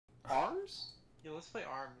Yeah, let's play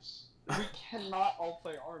ARMS. We cannot all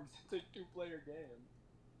play ARMS. It's a 2-player game.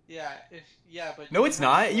 Yeah, but No, you it's have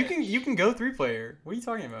a not. You Switch. can go 3-player. What are you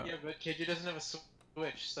talking about? Yeah, but KJ doesn't have a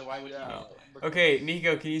Switch, so why would he Yeah. be playing? Okay,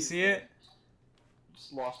 Nico, can you see it?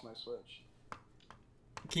 Just lost my Switch.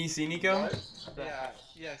 Can you see Nico? What the Yeah. heck?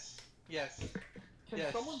 Yes. Can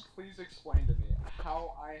Yes. someone please explain to me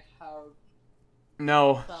how I have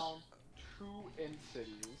No. found 2 in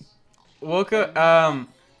cities?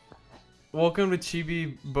 Welcome to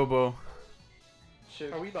Chibi Robo.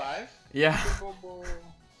 Are we live? Yeah.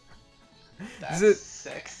 That's This is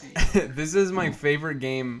sexy. this is my favorite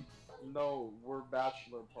game. No, we're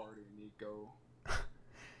Bachelor'sParty, Nico.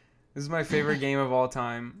 This is my favorite game of all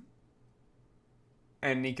time.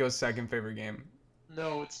 And Nico's second favorite game.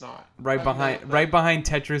 No, it's not. Right behind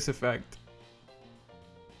Tetris Effect.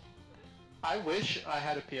 I wish I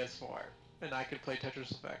had a PS4 and I could play Tetris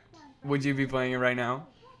Effect. Would you be playing it right now?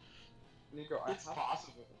 Nico, It's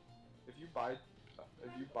possible. If you buy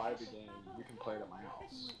the game, you can play it at my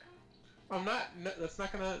house. I'm not. No, that's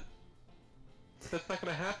not gonna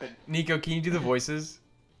happen. Nico, can you do the voices?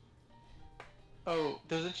 Oh,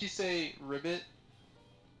 doesn't she say ribbit?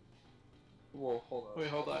 Whoa, hold on. Wait,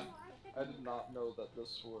 hold on. I did not know that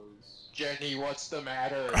this was. Jenny, what's the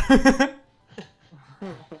matter?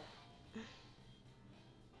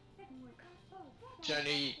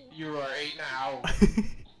 Jenny, you are 8 now.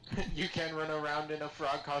 You can't run around in a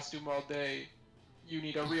frog costume all day. You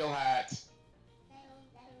need a real hat.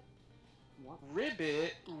 What?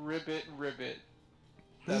 Ribbit.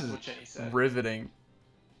 That's what Jenny said. Riveting.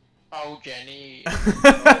 Oh, Jenny.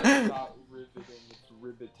 It's not riveting, it's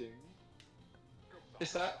riveting.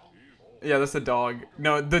 Is that? Yeah, that's the dog.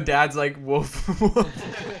 No, the dad's like woof.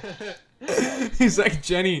 He's like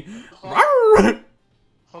Jenny.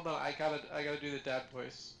 Hold on, I gotta do the dad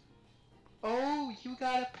voice. Oh, you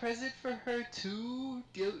got a present for her too?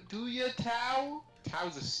 Do you, Tao?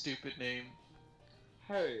 Tao's a stupid name.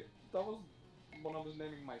 Hey, that was when I was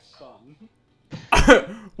naming my son.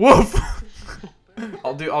 Woof.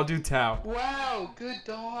 I'll do Tao. Wow, good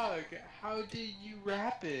dog. How did you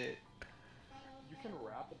wrap it? You can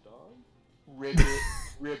rap a dog?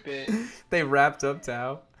 Ribbit. They wrapped up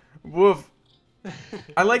Tao. Woof.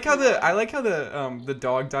 I like how the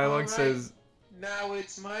dog dialogue Alright. says, Now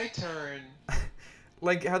it's my turn.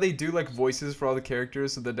 like how they do like voices for all the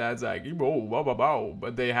characters. So the dad's like, "Whoa, bow, bow, bow,"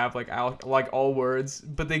 but they have like all words,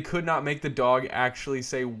 but they could not make the dog actually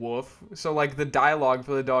say woof. So like the dialogue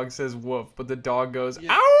for the dog says woof, but the dog goes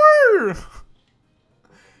Yeah. ow.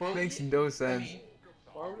 Well, Makes no sense. I mean,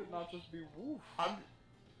 Why would it not just be woof?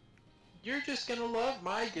 you're just gonna love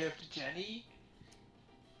my gift, Jenny.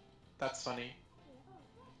 That's funny.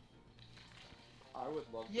 I would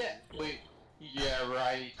love to. Yeah. Wait. Yeah,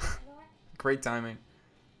 right. Great timing.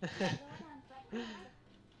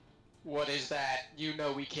 What is that? You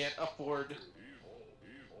know we can't afford.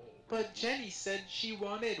 But Jenny said she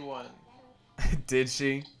wanted one. Did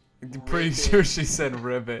she? I'm pretty Ribbit. sure she said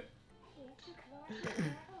ribbit.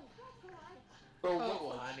 Bro, Oh,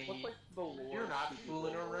 what's honey, like the lore you're of not Chibi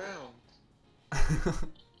fooling Robo? around.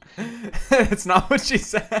 It's not what she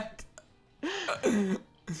said.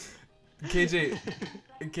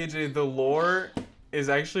 KJ, the lore is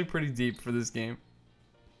actually pretty deep for this game.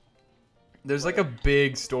 There's like a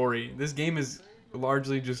big story. This game is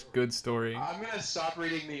largely just good story. I'm gonna stop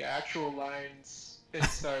reading the actual lines and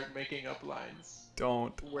start making up lines.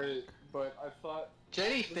 Don't. Wait, but I thought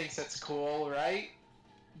Jenny thinks that's cool, right?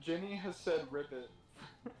 Jenny has said ribbit.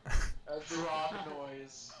 Frog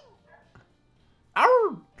noise.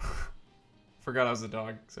 Ow! Forgot I was a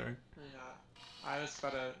dog. Sorry. Yeah. I was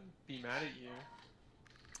about to be mad at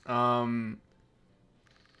you.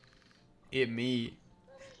 It me.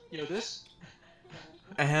 Yo, this.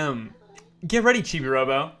 Ahem. Get ready, Chibi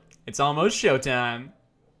Robo. It's almost showtime.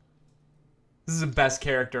 This is the best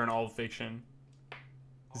character in all of fiction.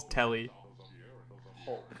 This is Telly.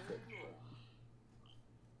 Oh,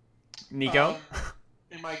 Nico?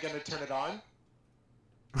 Am I gonna turn it on?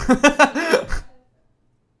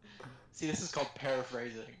 See, this is called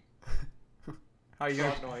paraphrasing. How you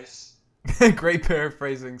Frog noise. gonna... Great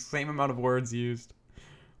paraphrasing. Same amount of words used.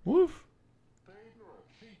 Woof.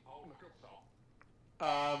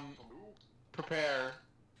 Prepare.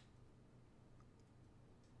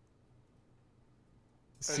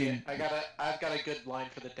 Scene... Okay, I've got a good line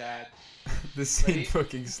for the dad. This scene Ready?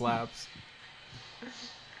 fucking slaps.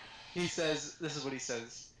 He says, this is what he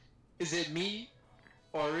says. Is it me?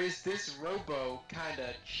 Or is this Robo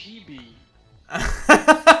kinda chibi?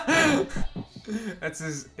 That's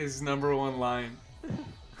his number one line.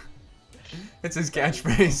 It's his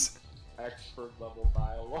catchphrase. expert level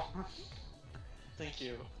dialogue. Thank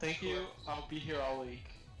you. Thank you. I'll be here all week.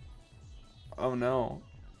 Oh no.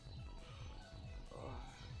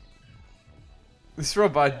 This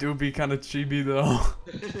robot do be kind of chibi though.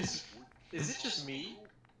 Is it just me?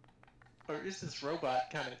 Or is this robot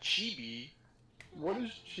kind of chibi? What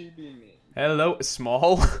does chibi mean? Hello,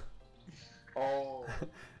 small. Oh.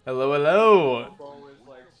 Hello, hello. Robo is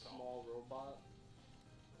like small robot.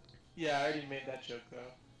 Yeah, I already made that joke though.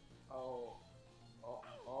 Oh,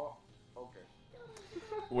 okay.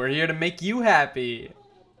 We're here to make you happy.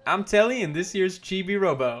 I'm telling you, this year's Chibi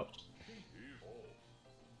Robo.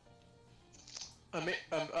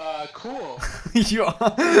 Cool. You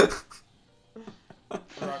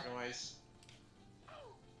Frog noise.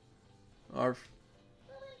 Arf.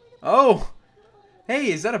 Oh!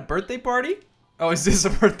 Hey, is that a birthday party? Oh, is this a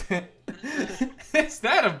birthday? Is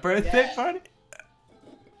that a birthday party?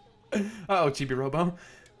 Uh-oh, Chibi Robo.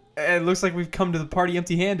 It looks like we've come to the party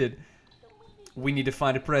empty-handed. We need to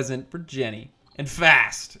find a present for Jenny. And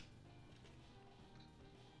fast!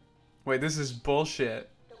 Wait, this is bullshit.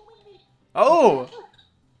 Oh!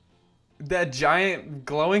 That giant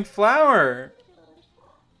glowing flower!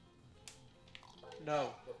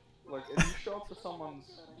 No. Like, if you show up to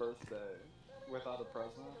someone's birthday without a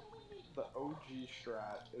present, the OG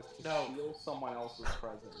strat is to steal someone else's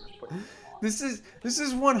present and put it on. This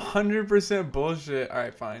is 100% bullshit.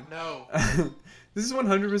 Alright, fine. No. This is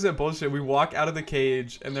 100% bullshit. We walk out of the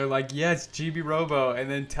cage and they're like, yeah, it's Chibi Robo.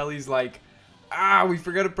 And then Telly's like, we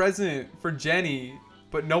forgot a present for Jenny.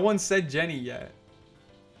 But no one said Jenny yet.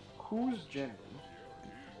 Who's Jenny?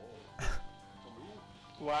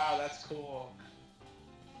 Wow, that's cool.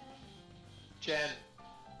 Jen.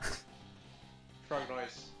 Frog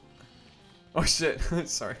noise. Oh shit.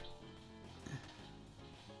 Sorry.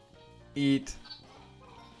 Eat.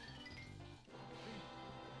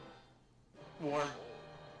 Warm.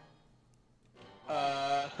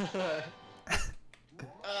 I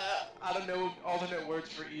don't know alternate words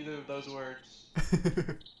for either of those words.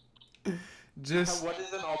 Just. What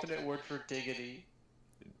is an alternate word for diggity?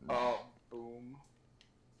 Boom.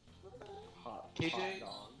 Hot. KJ?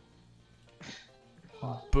 Hot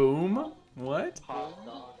dog. Boom? What? Hot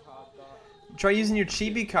dog. Hot dog. Try using your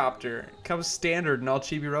Chibi Copter. It comes standard in all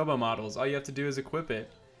Chibi Robo models. All you have to do is equip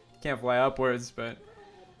it. You can't fly upwards, but...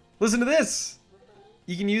 Listen to this!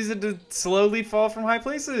 You can use it to slowly fall from high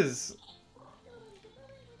places.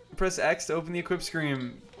 Press X to open the equip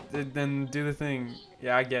screen. Then do the thing.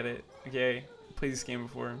 Yeah, I get it. Okay, I played this game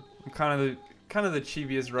before. I'm kind of the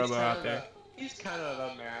chibiest Robo out there. He's kind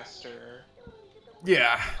of a master.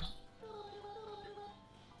 Yeah.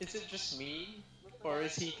 Is it just me? Or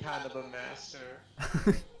is he kind of a master?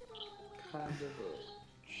 Kind of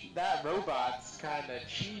a... That robot's kind of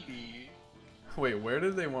chibi. Wait, where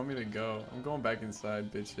did they want me to go? I'm going back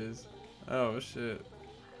inside, bitches. Oh, shit.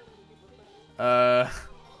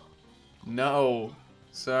 No.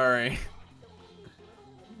 Sorry.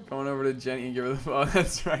 Going over to Jenny and give her the... Oh,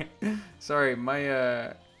 that's right. Sorry,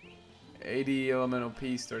 my, 80 elemental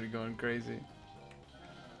P started going crazy.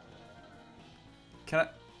 Can I...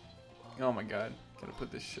 Oh my god. Gotta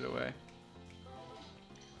put this shit away.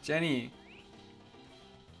 Jenny.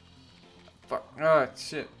 Fuck. Oh,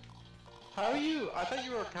 shit. How are you? I thought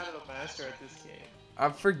you were kind of a master at this game.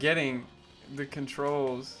 I'm forgetting the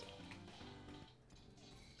controls.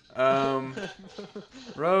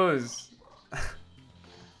 Rose.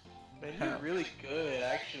 Man, you're really good,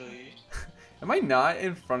 actually. Am I not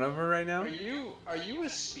in front of her right now? Are you a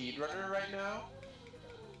speedrunner right now?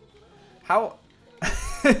 How?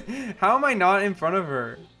 How am I not in front of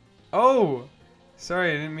her? Oh!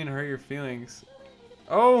 Sorry, I didn't mean to hurt your feelings.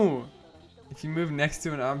 Oh! If you move next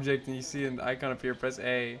to an object and you see an icon appear, press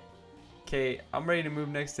A. Okay, I'm ready to move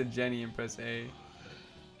next to Jenny and press A.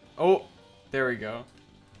 Oh! There we go.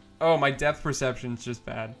 Oh, my depth perception's just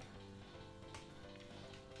bad.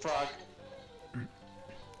 Frog.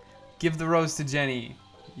 Give the rose to Jenny.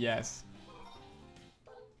 Yes.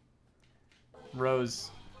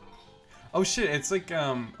 Rose. Oh shit, it's like,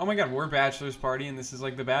 oh my god, we're Bachelor's Party and this is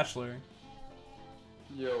like The Bachelor.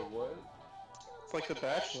 Yo, what? It's like The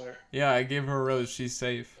Bachelor. Yeah, I gave her a rose, she's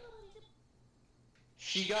safe.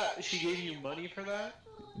 She gave you money for that?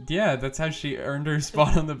 Yeah, that's how she earned her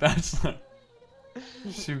spot on The Bachelor.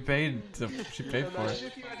 She paid for Imagine it.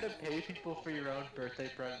 if you had to pay people for your own birthday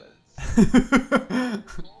presents.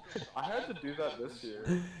 I had to do that this year.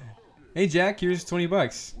 Hey Jack, here's 20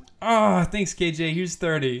 bucks. Ah, thanks KJ, here's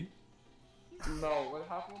 30. No, what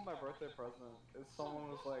happened with my birthday present is someone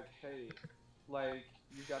was like, hey, like,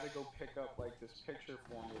 you gotta go pick up, like, this picture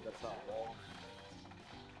for me that's at Walgreens.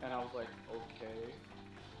 And I was like, okay.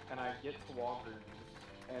 And I get to Walgreens,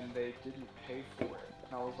 and they didn't pay for it.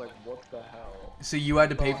 And I was like, what the hell? So you had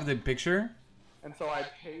to pay for the picture? And so I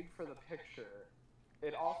paid for the picture. I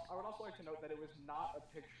would also like to note that it was not a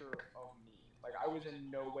picture of me. Like, I was in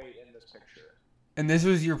no way in this picture. And this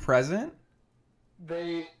was your present?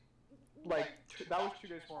 They, like, that was 2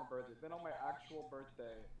 days before my birthday. Then on my actual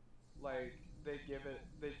birthday, like, they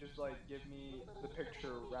just, like, give me the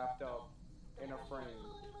picture wrapped up in a frame.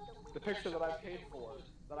 The picture that I paid for,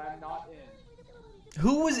 that I'm not in.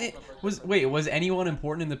 Who was it? Was anyone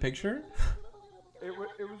important in the picture? It was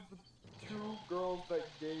the 2 girls that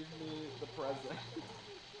gave me the present.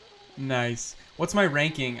 Nice. What's my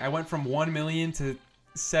ranking? I went from 1 million to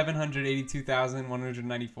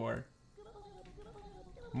 782,194.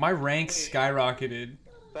 My rank skyrocketed.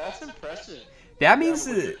 That's impressive. That means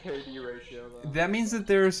KD ratio, that means that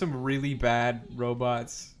there are some really bad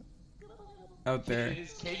robots out there.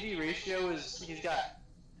 His KD ratio is, he's got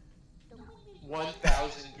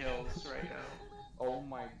 1,000 kills right now. Oh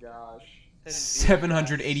my gosh.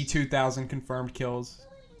 782,000 confirmed kills.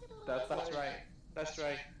 That's right. That's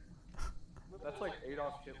right. That's like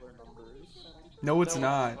Adolf Hitler numbers. No, it's No,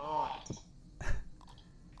 not. It's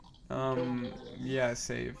not. Yeah,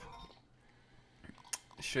 save.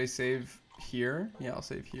 Should I save here? Yeah, I'll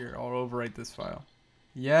save here. I'll overwrite this file.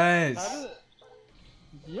 Yes!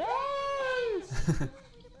 Yes!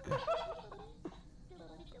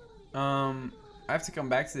 I have to come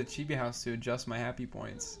back to the Chibi house to adjust my happy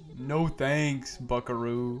points. No thanks,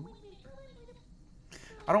 buckaroo.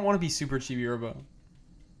 I don't want to be super Chibi Robo.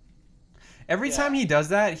 Every time he does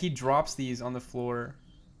that, he drops these on the floor.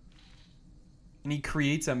 And he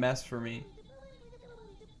creates a mess for me.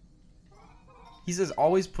 He says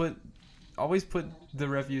always put the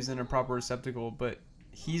refuse in a proper receptacle, but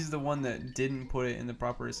he's the one that didn't put it in the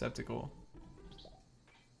proper receptacle.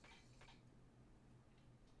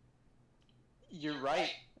 You're right.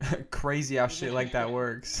 Crazy how shit like that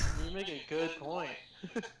works. You make a good point.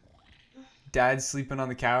 Dad's sleeping on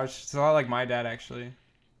the couch. It's a lot like my dad, actually.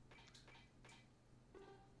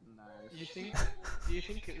 Nice. Do you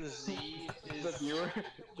think Z is The viewer?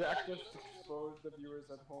 Jack just exposed the viewers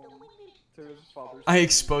at home to his father's. I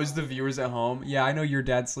exposed the viewers at home. Yeah, I know your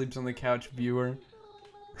dad sleeps on the couch, viewer.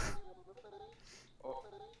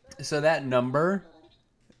 So that number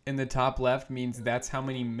in the top left means that's how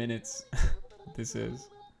many minutes this is.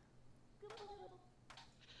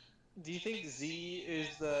 Do you think Z is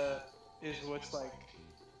what's like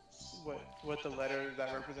what the letter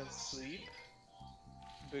that represents sleep?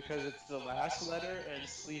 Because it's the last letter and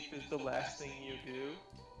sleep is the last thing you do?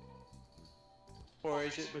 Or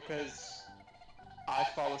is it because I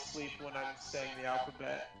fall asleep when I'm saying the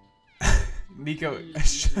alphabet? Nico,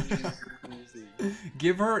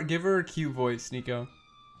 give her a cute voice, Nico.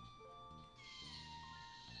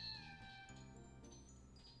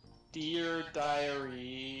 Dear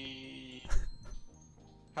diary.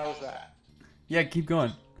 How's that? Yeah, keep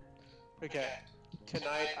going. Okay.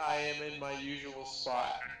 Tonight I am in my usual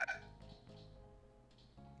spot.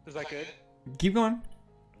 Is that good? Keep going.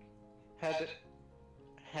 Head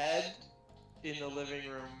in the living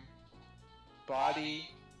room. Body.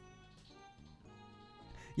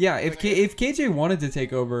 Yeah, if KJ wanted to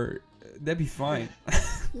take over, that'd be fine.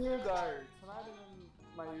 Dear diary, tonight I'm in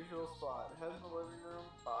my usual spot. Head in the living room,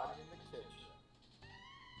 body in the kitchen.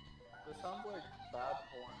 This sounds like bad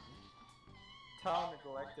porn. Tao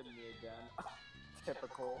neglected me again.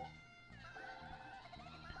 Typical.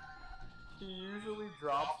 He usually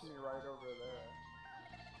drops me right over there.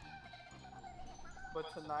 But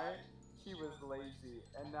tonight, he was lazy,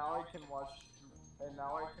 and now I can watch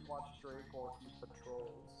Drake while he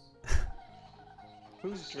patrols.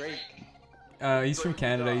 Who's Drake? He's from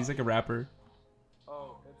Canada. He's like a rapper.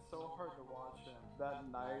 Oh, it's so hard to watch him. That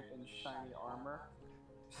knight in shiny armor.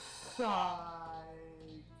 Psych.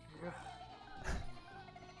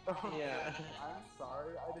 Oh, Yeah. I'm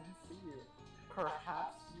sorry, I didn't see you.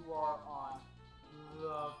 Perhaps you are on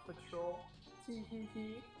the patrol. Tee hee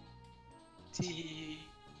hee. Tee.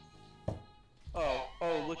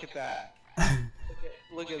 Oh, look at that.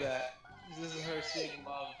 Look at that. This is her seeing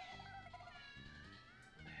love.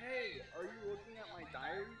 Hey, are you looking at my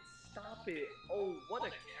diary? Stop it. Oh, what a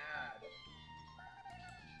cad.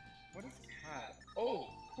 What is cad? Oh,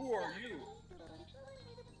 who are you?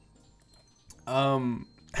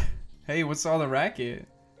 Hey, what's all the racket?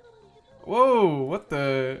 Whoa, what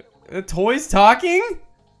the toys talking?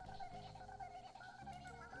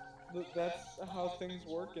 That's how things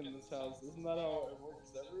work in this house. Isn't that how it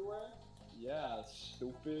works everywhere? Yeah,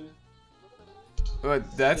 stupid.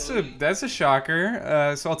 But that's a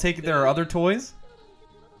shocker. So I'll take it there are other toys.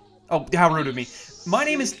 Oh, how rude of me. My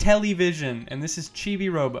name is Television, and this is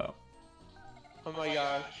Chibi Robo. Oh my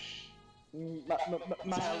gosh.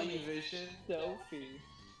 My Television. Sophie.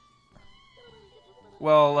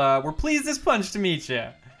 Well, we're pleased as punch to meet you.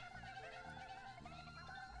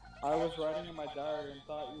 I was writing in my diary and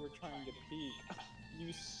thought you were trying to peek.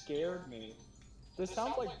 You scared me. This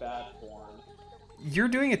sounds like bad porn. You're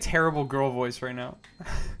doing a terrible girl voice right now.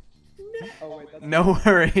 Oh wait, that's No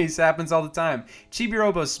worries, happens all the time. Chibi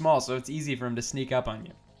Robo's small, so it's easy for him to sneak up on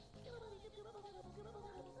you.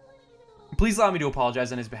 Please allow me to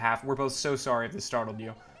apologize on his behalf. We're both so sorry if this startled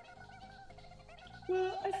you.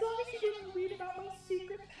 Well, as long as you didn't read about my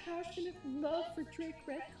secret passionate love for Drake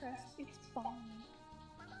Redcrest, it's fine.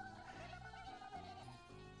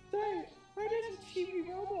 Say, why doesn't Chibi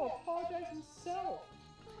Robo apologize himself?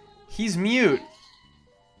 He's mute.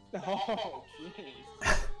 Oh,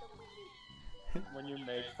 jeez. When you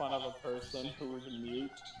make fun of a person who is mute,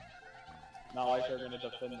 not like they're gonna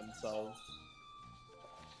defend themselves.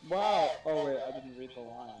 Wow. Oh wait, I didn't read the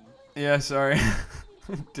line. Yeah, sorry.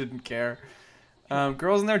 Didn't care.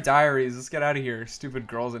 Girls in their diaries. Let's get out of here. Stupid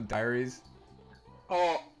girls in diaries.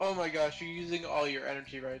 Oh my gosh, you're using all your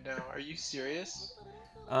energy right now. Are you serious?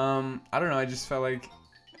 I don't know. I just felt like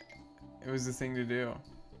it was the thing to do.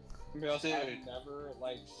 Because Dude. I've never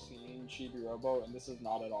like seen Chibi Robo, and this is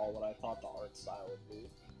not at all what I thought the art style would be.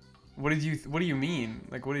 What do you mean?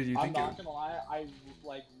 Like, what did you I'm think not of? gonna lie, I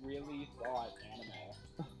like really thought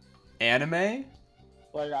anime. Anime?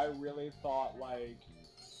 Like I really thought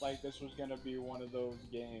like this was gonna be one of those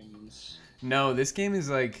games. No, this game is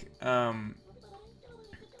like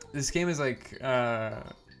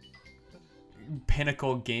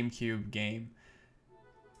pinnacle GameCube game.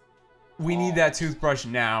 We need that toothbrush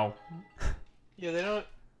now. Yeah, they don't.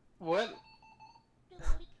 What?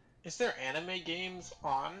 Is there anime games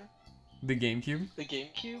on The GameCube? the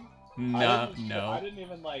GameCube? No, I no. didn't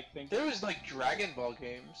even like think. There was like Dragon Ball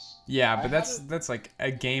games. Yeah, I but had that's like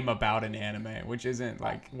a game about an anime, which isn't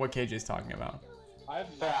like what KJ's talking about. I've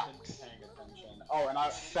not been Facts. paying attention. Oh, and I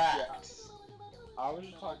Facts. I was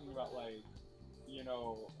just talking about like, you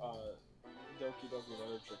know, Doki Doki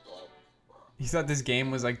Literature Club. You thought this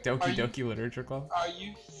game was like Are Doki you- Doki Literature Club? Are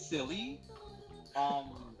you silly?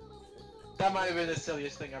 Um, That might have been the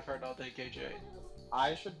silliest thing I've heard all day, KJ.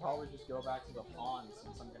 I should probably just go back to the pond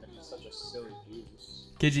since I'm gonna be such a silly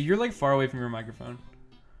goose. KJ, you're like far away from your microphone.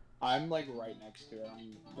 I'm like right next to it.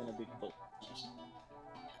 I'm gonna be close.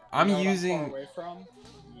 I'm You know what far using away from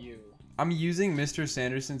you. I'm using Mr.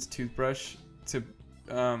 Sanderson's toothbrush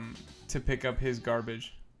to pick up his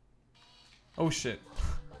garbage. Oh shit.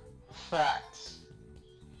 Facts.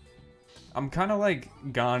 I'm kind of like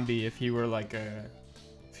Gandhi if he were like a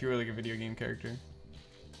video game character.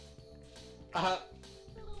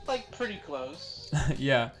 Like pretty close.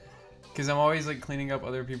 Yeah, because I'm always like cleaning up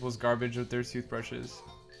other people's garbage with their toothbrushes.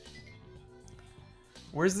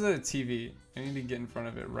 Where's the TV? I need to get in front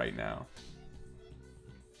of it right now.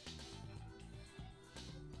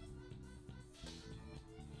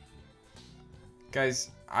 Guys,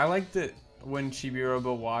 I like that when Chibi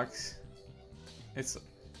Robo walks, it's...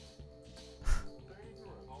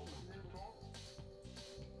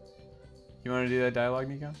 You want to do that dialogue,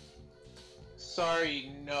 Nico?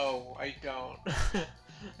 Sorry, no, I don't.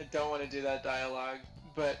 I don't want to do that dialogue.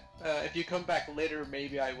 But if you come back later,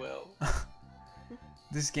 maybe I will.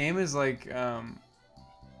 This game is like, I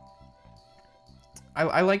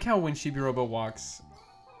like how when Chibi Robo walks,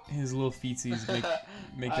 his little feetsies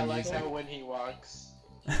make I the like music. how when he walks.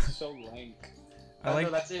 He's so lank. I like.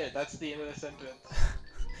 No, that's it. That's the end of the sentence.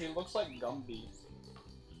 He looks like Gumby.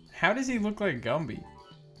 How does he look like Gumby?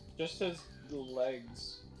 Just his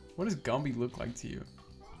legs. What does Gumby look like to you?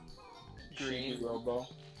 Green. Chibi Robo.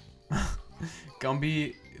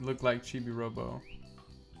 Gumby looked like Chibi Robo.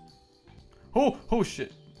 Oh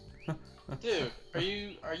shit! Dude, are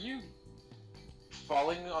you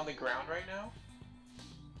falling on the ground right now?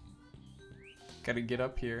 Gotta get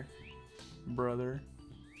up here, brother.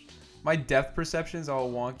 My depth perception's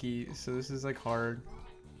all wonky, so this is like hard.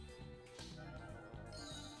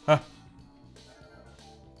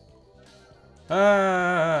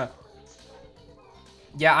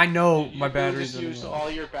 Yeah, I know my You battery's just used running low.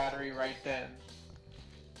 all your battery right then.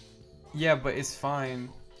 Yeah, but it's fine.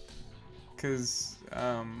 Cause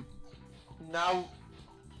Now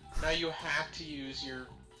you have to use your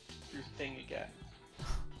thing again.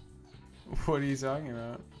 what are you talking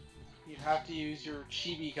about? You have to use your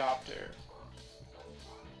chibi copter.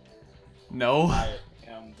 No. I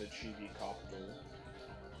am the Chibi Copter.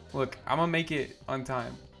 Look, I'm gonna make it on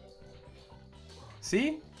time.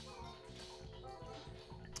 See?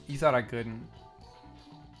 You thought I couldn't.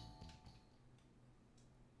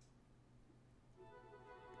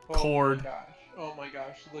 cord. Oh my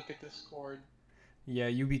gosh, look at this cord. Yeah,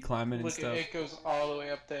 you be climbing and Look stuff. it goes all the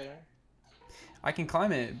way up there. I can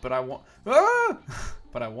climb it, but I won't. Ah!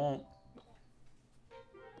 But I won't.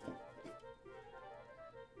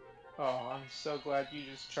 Oh, I'm so glad you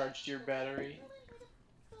just charged your battery.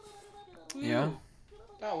 Yeah? Ooh,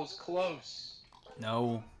 that was close.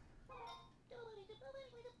 No.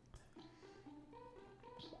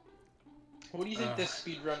 What do you think the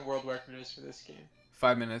speedrun world record is for this game?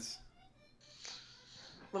 5 minutes.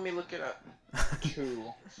 Let me look it up. 2.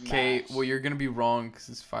 Okay, max. well, you're gonna be wrong because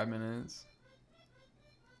it's 5 minutes.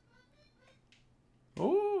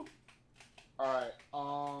 Ooh. Alright,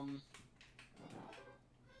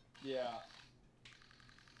 yeah.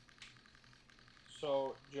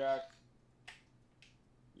 So, Jack,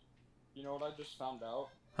 you know what I just found out?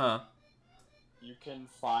 Huh? You can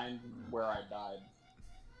find where I died.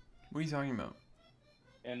 What are you talking about?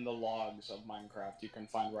 In the logs of Minecraft, you can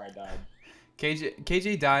find where I died.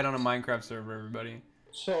 KJ died on a Minecraft server, everybody.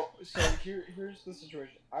 So here's the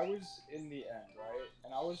situation. I was in the end, right?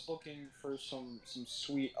 And I was looking for some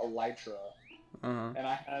sweet elytra. Uh-huh. And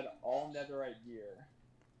I had all netherite gear.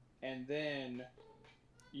 And then,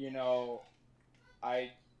 you know,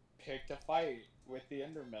 I picked a fight with the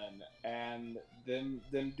Endermen, and them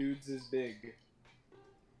dudes is big.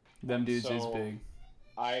 Them dudes is So- big.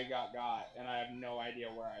 I got, and I have no idea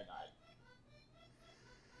where I died.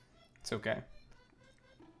 It's okay.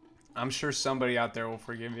 I'm sure somebody out there will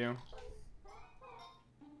forgive you.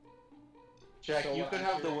 Jack, So you what could I'm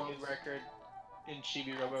have the hearing world is- record in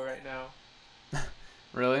Chibi Robo right now.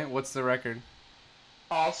 Really? What's the record?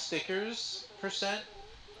 All stickers %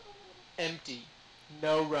 empty.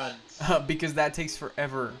 No runs. Because that takes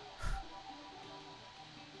forever.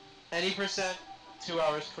 Any %, 2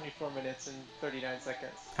 hours, 24 minutes, and 39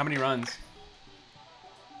 seconds. How many runs?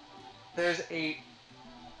 There's 8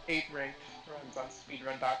 ranked runs on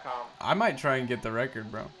speedrun.com. I might try and get the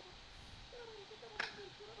record, bro.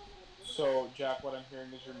 So, Jack, what I'm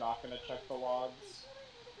hearing is you're not gonna check the logs.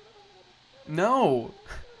 No!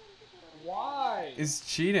 Why? It's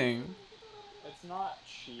cheating. It's not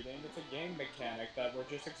cheating. It's a game mechanic that we're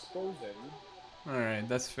just exposing. Alright,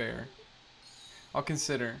 that's fair. I'll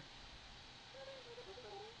consider.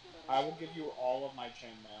 I will give you all of my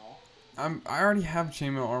chainmail. I already have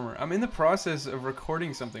chainmail armor. I'm in the process of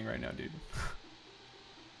recording something right now, dude.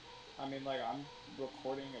 I mean, like, I'm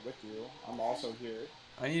recording it with you. I'm also here.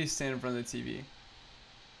 I need to stand in front of the TV.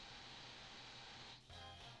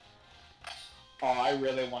 Oh, I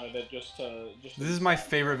really wanted it just to. This is my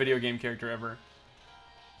favorite video game character ever.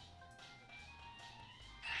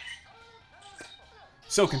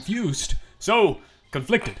 So confused, so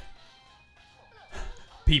conflicted.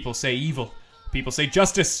 People say evil, people say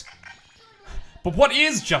justice. But what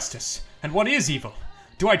is justice? And what is evil?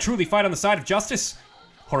 Do I truly fight on the side of justice?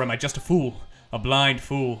 Or am I just a fool? A blind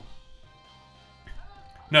fool?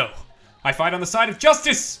 No, I fight on the side of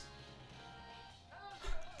justice!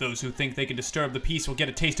 Those who think they can disturb the peace will get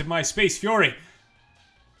a taste of my space fury.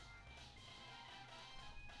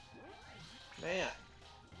 Man.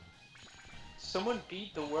 Someone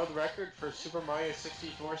beat the world record for Super Mario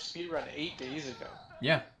 64 speedrun 8 days ago.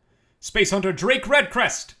 Yeah. Space Hunter Drake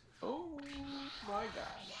Redcrest! Oh my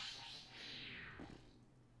gosh.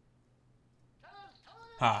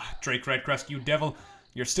 Ah, Drake Redcrest, you devil.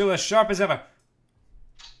 You're still as sharp as ever.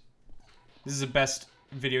 This is the best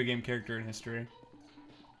video game character in history.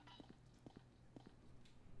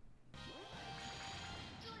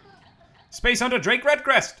 Space Hunter Drake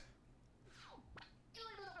Redcrest!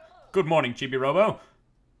 Good morning, Chibi Robo.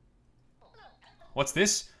 What's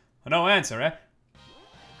this? No answer, eh?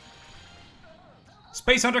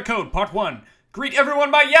 Space Hunter Code, Part 1. Greet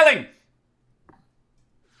everyone by yelling!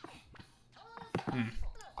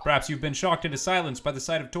 Perhaps you've been shocked into silence by the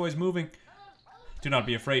sight of toys moving. Do not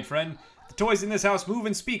be afraid, friend. The toys in this house move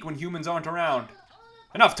and speak when humans aren't around.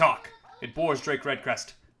 Enough talk. It bores Drake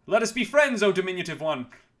Redcrest. Let us be friends, O diminutive one.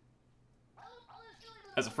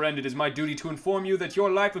 As a friend, it is my duty to inform you that your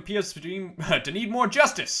life appears to need more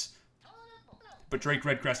justice. But Drake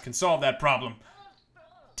Redcrest can solve that problem.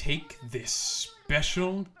 Take this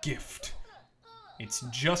special gift. It's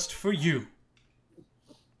just for you.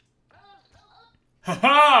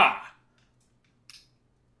 Ha-ha!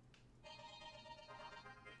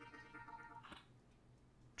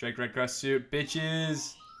 Drake Redcrest suit,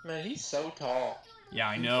 bitches. Man, he's so tall. Yeah,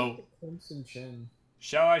 I know. Crimson Chin.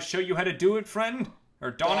 Shall I show you how to do it, friend? Or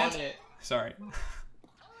don Darn it? it. Sorry.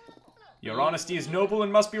 Your honesty is noble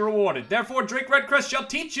and must be rewarded. Therefore, Drake Redcrest shall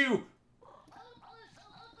teach you.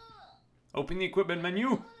 Open the equipment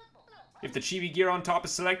menu. If the chibi gear on top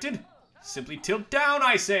is selected, Simply tilt down,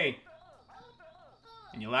 I say.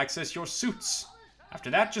 And you'll access your suits. After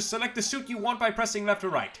that, just select the suit you want by pressing left or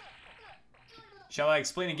right. Shall I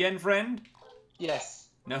explain again, friend? Yes.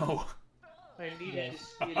 No. I need it.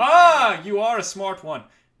 Ah, you are a smart one.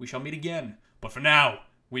 We shall meet again. But for now,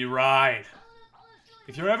 we ride.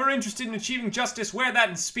 If you're ever interested in achieving justice, wear that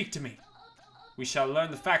and speak to me. We shall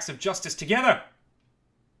learn the facts of justice together.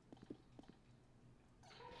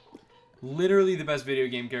 Literally the best video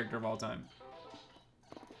game character of all time.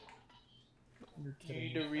 You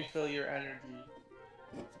need to refill your energy.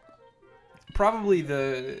 Probably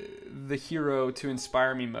the hero to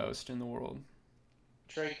inspire me most in the world.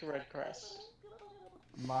 Drake Redcrest.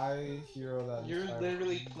 My hero that You're inspired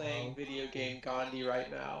literally me playing most- video game Gandhi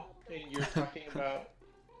right now, and you're talking about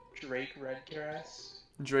Drake Redcrest.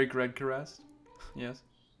 Drake Redcrest. Yes.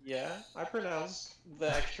 Yeah, I pronounced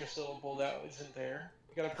the extra syllable that wasn't there.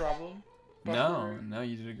 You got a problem? No,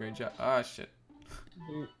 you did a great job. Ah, shit.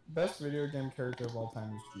 Dude, best video game character of all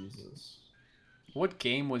time is Jesus. What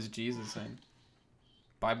game was Jesus in?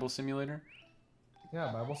 Bible Simulator?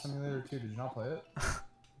 Yeah, Bible Simulator 2. Did you not play it?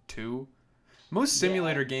 2? Most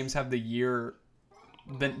simulator games have the year,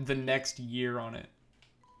 the next year on it.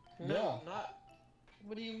 No, Yeah. not.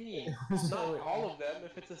 What do you mean? It's Not really- all of them.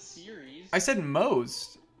 If it's a series. I said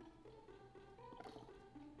most.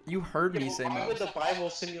 You heard me Yeah, say why would most. the Bible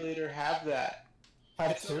simulator have that?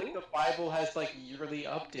 Have It's not like the Bible has like yearly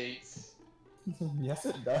updates. Yes,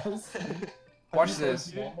 it does. Watch this.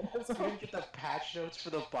 You didn't get the patch notes for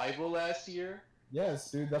the Bible last year? Yes,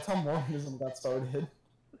 dude, that's how Mormonism got started.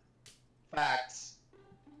 Facts.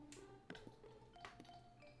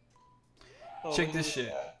 Oh, Check look this at shit.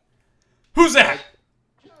 that Who's that?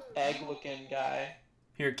 egg-looking guy.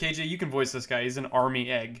 Here, KJ, you can voice this guy. He's an army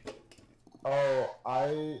egg. Oh,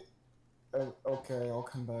 okay, I'll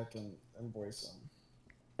come back and voice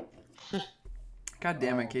him. God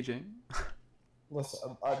damn it, KJ.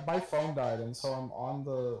 Listen, my phone died, and so I'm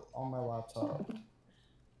on my laptop.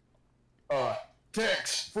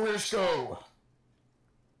 Tex, Frisco.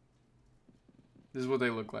 This is what they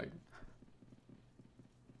look like.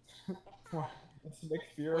 It's Nick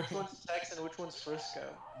Fury. Which one's Tex and which one's Frisco?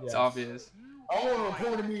 It's Yes. obvious. I want to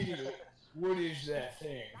report immediately. What is that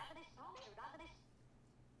thing?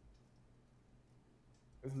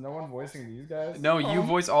 Is no one voicing these guys? No, you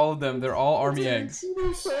voice all of them. They're all army eggs.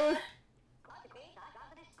 Sir.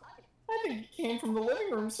 I think he came from the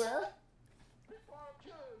living room, sir.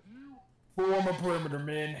 Form a perimeter,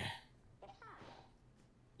 men.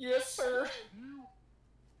 Yes, sir.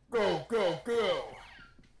 Go, go, go.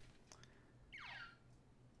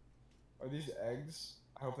 Are these eggs?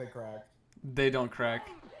 I hope they crack. They don't crack.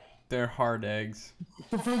 They're hard eggs.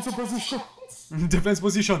 Defensive position. Defense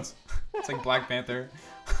positions. It's like Black Panther.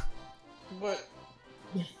 What?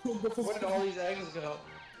 Where did all these eggs go?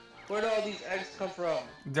 Where did all these eggs come from?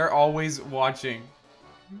 They're always watching.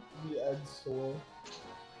 The egg store.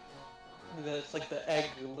 It's like the egg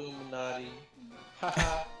Illuminati.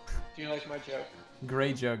 Haha. Do you like my joke?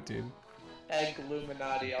 Great joke, dude. Egg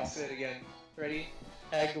Illuminati. I'll say it again. Ready?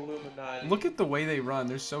 Egg Illuminati. Look at the way they run.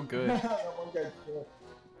 They're so good. That one guy killed.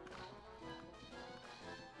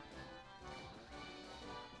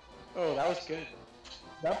 Oh, that was good.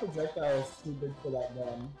 That projectile is too big for that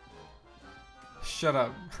gun. Shut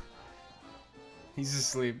up. He's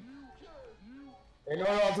asleep. And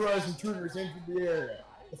unauthorized intruders entered the area.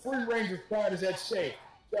 The Free Ranger's pride is at stake.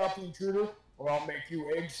 Stop the intruder, or I'll make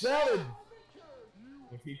you egg salad.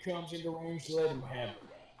 If he comes into range, let him have it.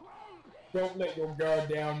 Don't let your guard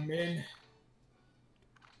down, men.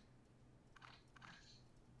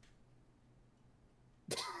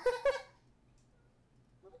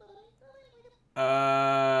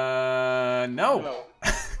 No. No.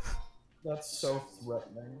 That's so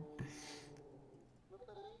threatening.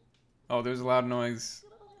 Oh, there's a loud noise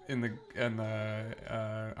in the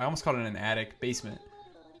I almost called it an attic basement.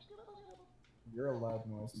 You're a loud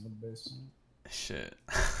noise in the basement. Shit.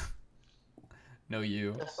 No,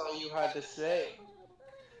 you. That's all you had to say.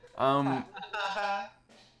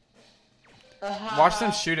 Watch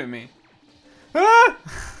them shoot at me. Ah!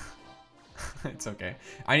 It's okay.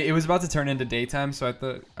 It was about to turn into daytime, so I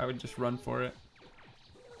thought I would just run for it.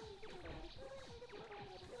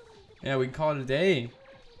 Yeah, we can call it a day.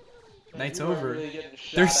 Night's You are over. really getting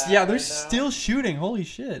shot They're at they're right now. still shooting. Holy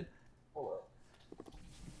shit. Oh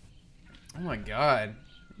my god.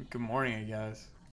 Good morning, I guess.